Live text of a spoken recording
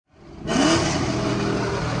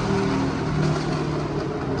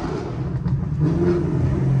What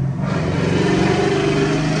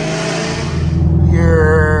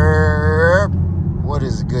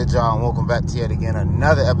is good, y'all? And welcome back to yet again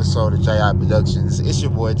another episode of JI Productions. It's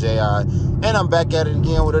your boy JI, and I'm back at it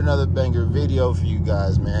again with another banger video for you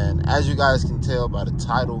guys, man. As you guys can tell by the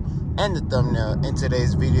title and the thumbnail, in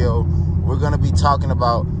today's video, we're gonna be talking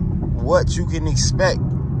about what you can expect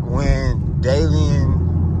when dailying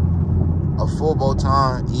a full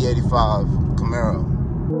bolt-on E85 Camaro.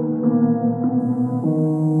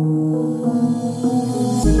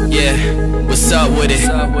 Yeah, what's up with it?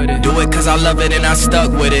 Do it cause I love it and I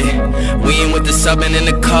stuck with it. We ain't with the subbing in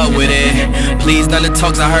the cut with it. Please none of the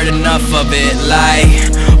talks, I heard enough of it. Like,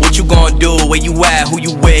 what you gonna do? Where you at? Who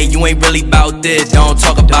you with? You ain't really bout this, don't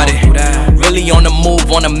talk about it. Really on the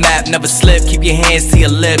move, on the map, never slip. Keep your hands to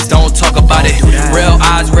your lips, don't talk about it. Real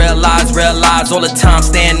eyes, real lies, real lives all the time.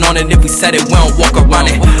 Stand on it, if we said it, we don't walk around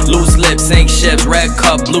it. Loose lips, sink ships, red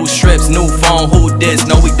cup, blue strips. New phone, who this?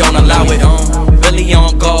 No, we don't allow it. Really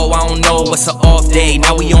on go, I don't know what's an off day.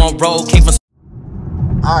 Now we on road, came from.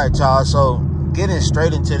 Alright, y'all, so getting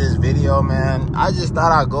straight into this video, man, I just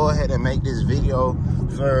thought I'd go ahead and make this video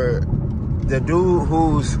for the dude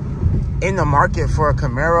who's in the market for a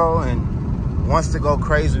Camaro and wants to go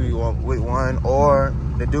crazy with one, or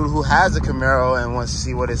the dude who has a Camaro and wants to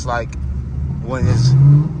see what it's like when it's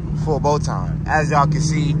full bolt on. As y'all can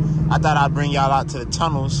see, I thought I'd bring y'all out to the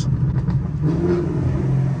tunnels.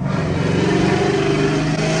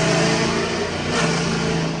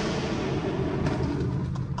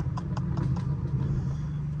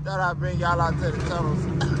 Thought I'd bring y'all out to the tunnels.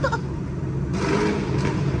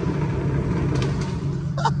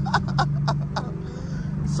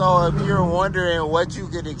 So if you're wondering what you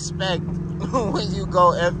could expect when you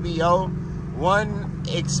go FBO, one,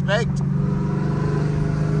 expect,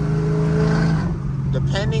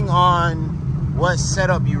 depending on what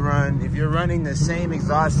setup you run, if you're running the same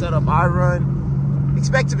exhaust setup I run,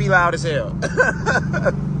 expect to be loud as hell.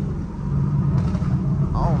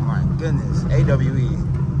 Oh my goodness, AWE.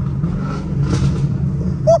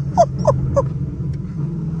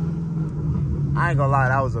 I ain't gonna lie,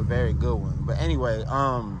 that was a very good one. But anyway,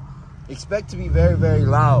 expect to be very, very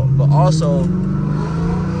loud, but also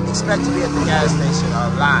expect to be at the gas station a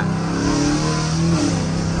lot.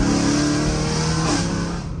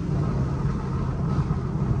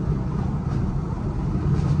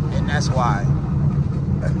 And that's why.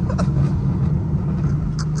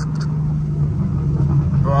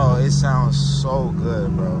 Bro, it sounds so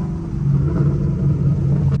good, bro.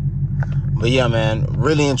 But yeah, man,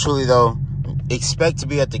 really and truly though, expect to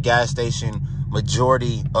be at the gas station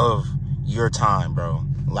majority of your time, bro.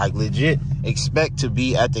 Like legit, expect to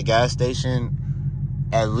be at the gas station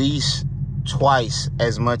at least twice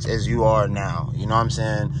as much as you are now. You know what I'm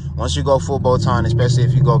saying? Once you go full bolt-on, especially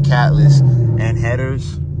if you go catless and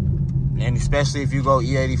headers, and especially if you go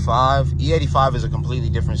E85, E85 is a completely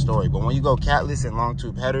different story. But when you go catless and long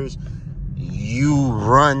tube headers, you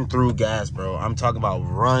run through gas, bro. I'm talking about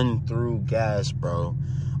run through gas, bro.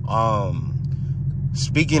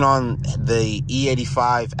 Speaking on the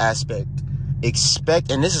E85 aspect, expect,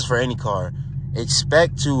 and this is for any car,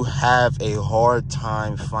 expect to have a hard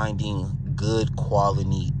time finding good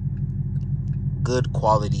quality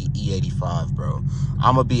E85, bro.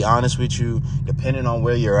 I'm gonna be honest with you, depending on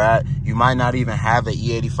where you're at, you might not even have an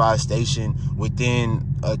E85 station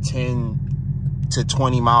within a 10 to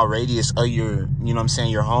 20 mile radius of your, you know what I'm saying,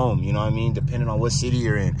 your home, you know what I mean, depending on what city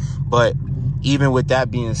you're in. But even with that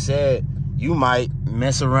being said, you might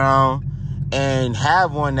mess around and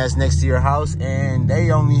have one that's next to your house and they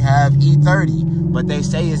only have E30, but they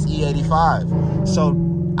say it's E85. So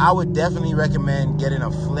I would definitely recommend getting a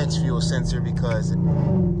flex fuel sensor, because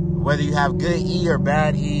whether you have good E or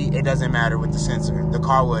bad E, it doesn't matter with the sensor. The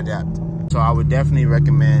car will adapt. So I would definitely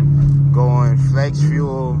recommend going flex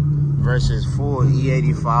fuel versus full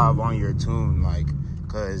E85 on your tune, like,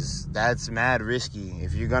 because that's mad risky.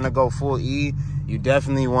 If you're gonna go full E, you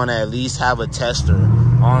definitely want to at least have a tester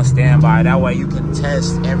on standby. That way you can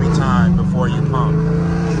test every time before you pump.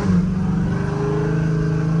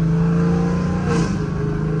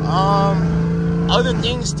 Other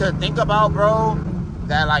things to think about, bro,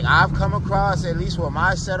 that like I've come across, at least with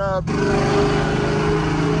my setup,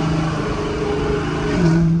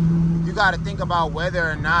 you got to think about whether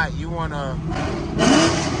or not you want to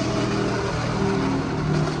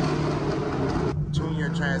tune your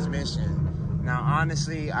transmission. Now,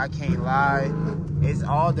 honestly, I can't lie. It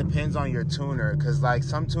all depends on your tuner. Because, like,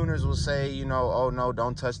 some tuners will say, you know, oh, no,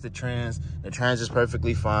 don't touch the trans. The trans is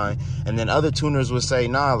perfectly fine. And then other tuners will say,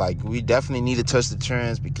 nah, like, we definitely need to touch the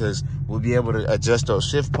trans because we'll be able to adjust those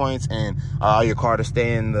shift points and allow your car to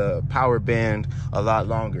stay in the power band a lot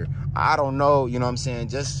longer. I don't know, you know what I'm saying?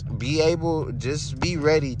 Just be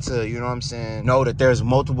ready to, you know what I'm saying, know that there's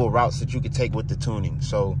multiple routes that you could take with the tuning.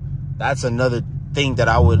 So that's another thing that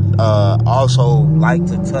I would also like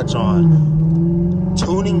to touch on.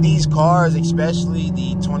 Tuning these cars, especially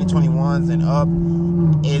the 2021s and up,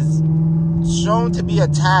 is shown to be a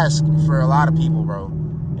task for a lot of people, bro.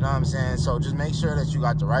 You know what I'm saying? So just make sure that you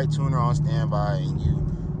got the right tuner on standby and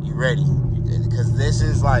you ready. Because this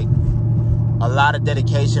is like a lot of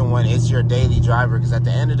dedication when it's your daily driver. Because at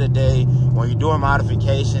the end of the day, when you're doing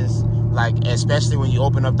modifications, like especially when you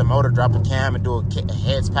open up the motor, drop a cam, and do a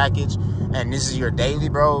heads package, and this is your daily,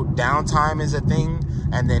 bro, downtime is a thing.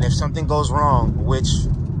 And then if something goes wrong, which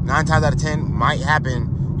 9 times out of 10 might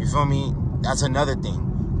happen, you feel me? That's another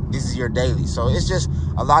thing. This is your daily. So it's just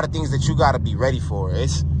a lot of things that you got to be ready for.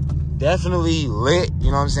 It's definitely lit, you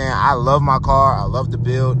know what I'm saying? I love my car. I love the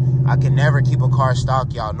build. I can never keep a car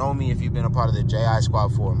stock. Y'all know me if you've been a part of the JI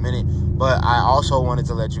squad for a minute. But I also wanted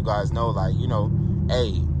to let you guys know, like, you know,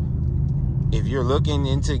 hey, if you're looking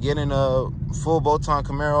into getting a full bolt-on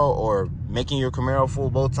Camaro or making your Camaro full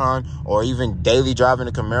bolt-on or even daily driving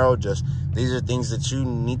a Camaro, just these are things that you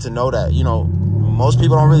need to know that, you know, most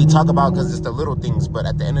people don't really talk about because it's the little things. But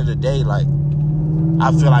at the end of the day, like,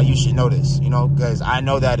 I feel like you should know this, you know, because I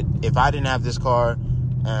know that if I didn't have this car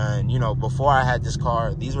and, you know, before I had this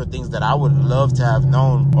car, these were things that I would love to have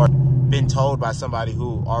known or been told by somebody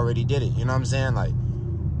who already did it. You know what I'm saying? Like,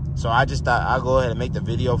 so I just thought I'll go ahead and make the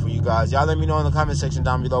video for you guys. Y'all let me know in the comment section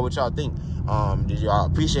down below what y'all think. Did y'all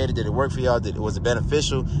appreciate it? Did it work for y'all? Was it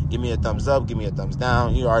beneficial? Give me a thumbs up. Give me a thumbs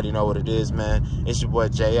down. You already know what it is, man. It's your boy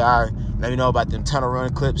J.I. Let me know about them tunnel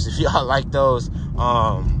run clips if y'all like those.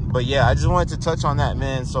 But yeah, I just wanted to touch on that,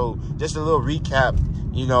 man. So just a little recap.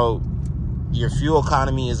 You know, your fuel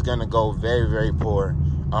economy is going to go very, very poor.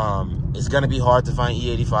 It's going to be hard to find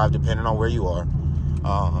E85 depending on where you are.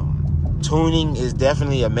 Tuning is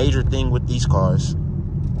definitely a major thing with these cars.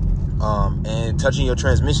 And touching your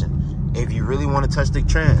transmission. If you really want to touch the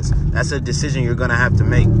trans, that's a decision you're going to have to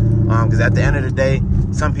make. Because at the end of the day,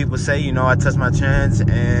 some people say, you know, I touched my trans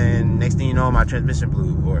and next thing you know, my transmission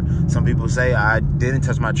blew. Or some people say I didn't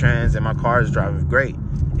touch my trans and my car is driving great.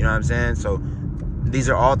 You know what I'm saying? So these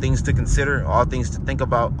are all things to consider, all things to think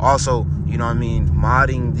about. Also, you know what I mean,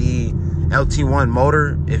 modding the LT1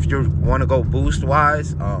 motor, if you want to go boost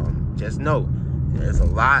wise, just know there's a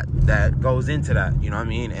lot that goes into that, you know what I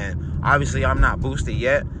mean? And obviously I'm not boosted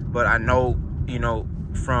yet, but I know, you know,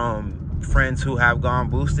 from friends who have gone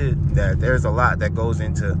boosted that there's a lot that goes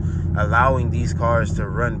into allowing these cars to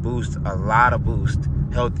run boost, a lot of boost,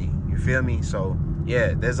 healthy, you feel me? So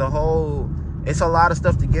yeah, it's a lot of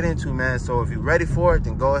stuff to get into, man. So if you're ready for it,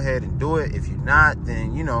 then go ahead and do it. If you're not,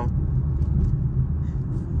 then, you know,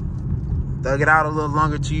 thug it out a little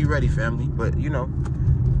longer till you're ready, family. But, you know,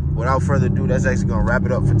 without further ado, that's actually gonna wrap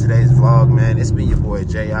it up for today's vlog, man. It's been your boy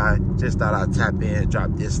J.I. Just thought I'd tap in,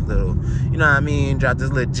 drop this little, you know what I mean, drop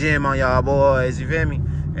this little gem on y'all boys, you feel me?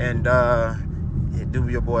 And do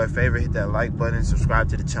your boy a favor, hit that like button, subscribe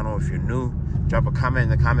to the channel if you're new, drop a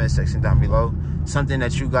comment in the comment section down below. Something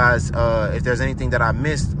that you guys, if there's anything that I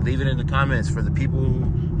missed, leave it in the comments for the people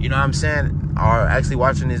who, you know what I'm saying, are actually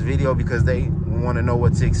watching this video because they want to know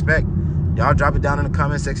what to expect. Y'all drop it down in the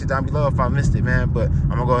comment section down below if I missed it, man. But I'm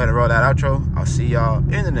going to go ahead and roll that outro. I'll see y'all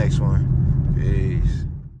in the next one.